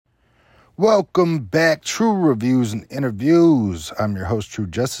Welcome back, True Reviews and Interviews. I'm your host, True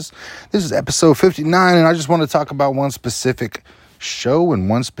Justice. This is episode 59, and I just want to talk about one specific show and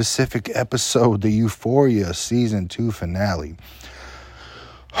one specific episode, the Euphoria Season 2 Finale.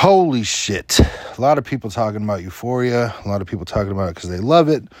 Holy shit. A lot of people talking about Euphoria. A lot of people talking about it because they love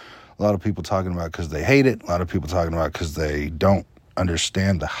it. A lot of people talking about it because they hate it. A lot of people talking about it because they don't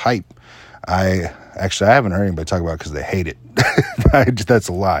understand the hype. I haven't heard anybody talk about it because they hate it. That's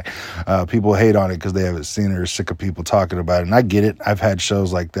a lie. People hate on it because they haven't seen it or sick of people talking about it. And I get it. I've had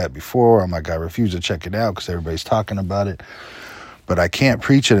shows like that before. I'm like, I refuse to check it out because everybody's talking about it. But I can't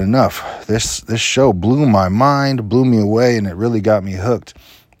preach it enough. This show blew my mind, blew me away, and it really got me hooked.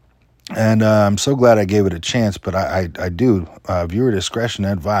 And I'm so glad I gave it a chance. But I do. Viewer discretion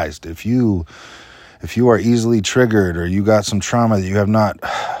advised. If you are easily triggered or you got some trauma that you have not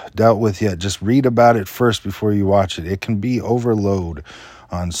dealt with yet, just read about it first before you watch it. It can be overload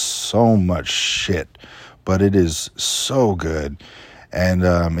on so much shit, but it is so good. And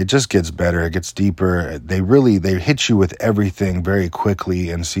it just gets better. It gets deeper. They hit you with everything very quickly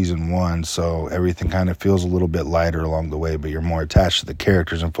in season 1. So everything kind of feels a little bit lighter along the way, but you're more attached to the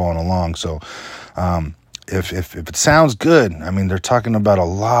characters and following along. So, If it sounds good, I mean, they're talking about a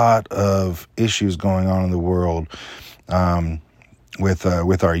lot of issues going on in the world, with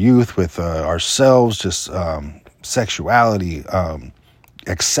our youth, with ourselves, just sexuality,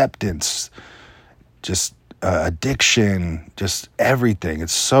 acceptance, just addiction, just everything.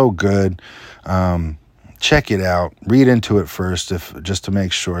 It's so good. Check it out. Read into it first, just to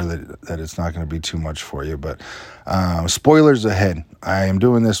make sure that it's not going to be too much for you. But spoilers ahead. I am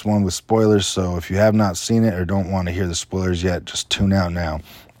doing this one with spoilers, so if you have not seen it or don't want to hear the spoilers yet, just tune out now.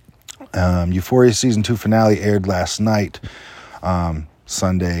 Euphoria Season 2 Finale aired last night,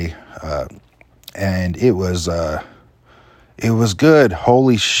 Sunday, and it was good.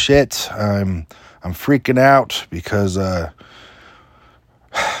 Holy shit. I'm freaking out because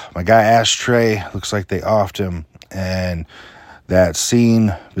my guy Ashtray, looks like they offed him, and that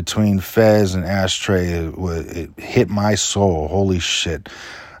scene between Fez and Ashtray, it hit my soul. Holy shit.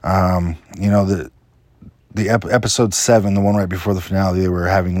 The episode 7, the one right before the finale, they were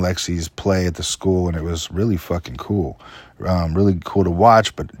having Lexi's play at the school, and it was really fucking cool. Really cool to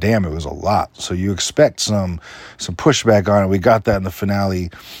watch, but damn, it was a lot. So you expect some pushback on it. We got that in the finale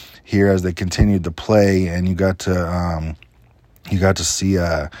here as they continued to play, and you got to see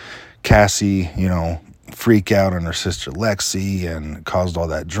Cassie, freak out on her sister Lexi and caused all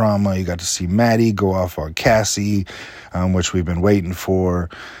that drama. You got to see Maddie go off on Cassie, which we've been waiting for.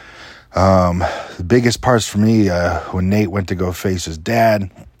 The biggest parts for me, when Nate went to go face his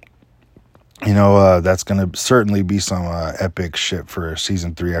dad, that's going to certainly be some epic shit for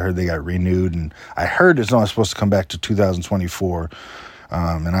season 3. I heard they got renewed, and I heard it's not supposed to come back to 2024.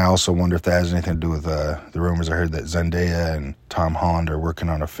 And I also wonder if that has anything to do with the rumors. I heard that Zendaya and Tom Holland are working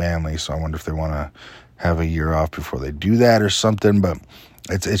on a family, so I wonder if they want to have a year off before they do that or something. But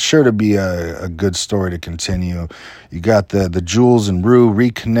it's sure to be a good story to continue. You got the Jules and Rue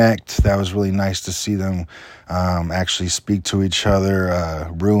reconnect. That was really nice to see them actually speak to each other.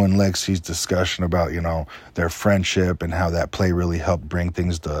 Rue and Lexi's discussion about their friendship and how that play really helped bring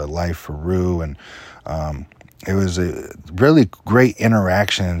things to life for Rue, and it was a really great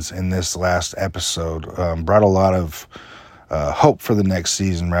interactions in this last episode. Brought a lot of hope for the next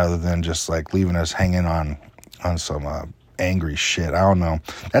season rather than just like leaving us hanging on some angry shit. I don't know.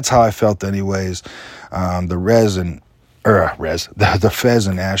 That's how I felt anyways. The Fez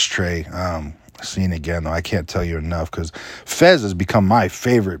and Ashtray scene again, though, I can't tell you enough because Fez has become my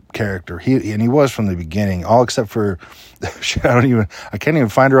favorite character. He was from the beginning, all except for shit. I can't even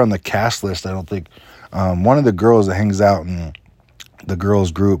find her on the cast list. I don't think. One of the girls that hangs out in the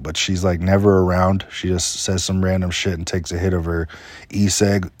girls group, but she's like never around. She just says some random shit and takes a hit of her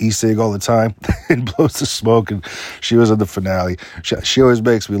e-cig all the time and blows the smoke. And she was in the finale. She always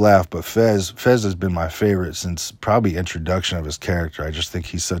makes me laugh, but Fez has been my favorite since probably introduction of his character. I just think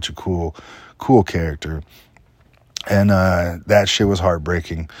he's such a cool character. And that shit was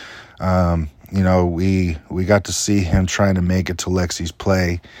heartbreaking. We got to see him trying to make it to Lexi's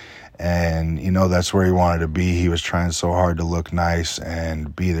play. And, that's where he wanted to be. He was trying so hard to look nice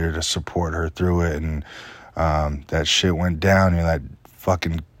and be there to support her through it. And that shit went down. That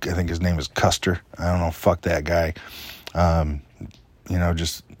fucking, I think his name is Custer. I don't know, fuck that guy.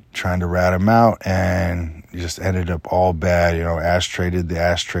 Just trying to rat him out. And he just ended up all bad. Ashtray did the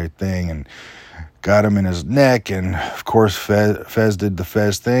Ashtray thing and got him in his neck. And, of course, Fez did the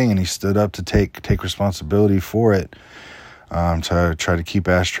Fez thing. And he stood up to take responsibility for it. To try to keep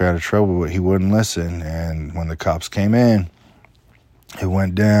Ashtray out of trouble, but he wouldn't listen. And when the cops came in, it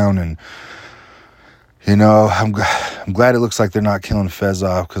went down, and I'm glad it looks like they're not killing Fez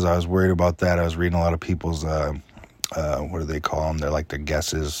off, because I was worried about that. I was reading a lot of people's, what do they call them? They're like their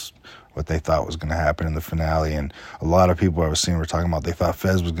guesses, what they thought was going to happen in the finale. And a lot of people I was seeing were talking about they thought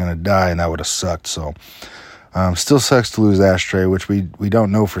Fez was going to die, and that would have sucked. So still sucks to lose Ashtray, which we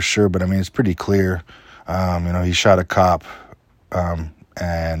don't know for sure, but I mean, it's pretty clear. He shot a cop,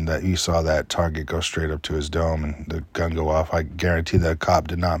 and you saw that target go straight up to his dome and the gun go off. I guarantee that cop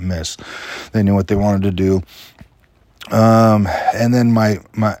did not miss. They knew what they wanted to do. And then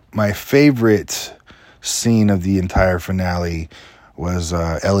my favorite scene of the entire finale was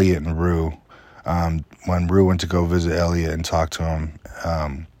Elliot and Rue. When Rue went to go visit Elliot and talk to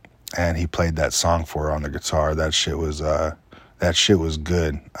him, and he played that song for her on the guitar. That shit was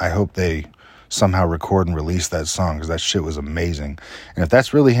good. I hope they somehow record and release that song, because that shit was amazing. And if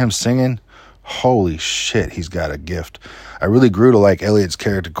that's really him singing, holy shit, he's got a gift. I really grew to like Elliot's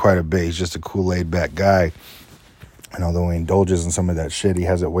character quite a bit. He's just a cool, laid-back guy. And although he indulges in some of that shit, he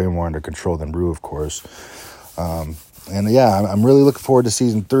has it way more under control than Rue, of course. And yeah, I'm really looking forward to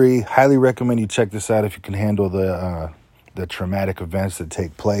season 3. Highly recommend you check this out if you can handle the traumatic events that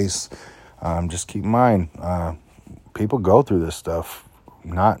take place. Just keep in mind, people go through this stuff,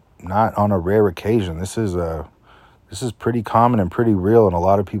 not on a rare occasion. This is pretty common and pretty real in a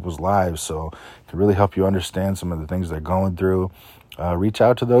lot of people's lives. So it can really help you understand some of the things they're going through. Reach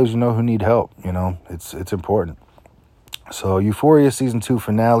out to those who need help. It's important. So Euphoria season 2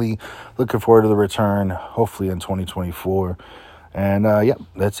 finale. Looking forward to the return, hopefully in 2024. And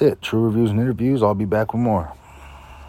that's it. True reviews and interviews. I'll be back with more.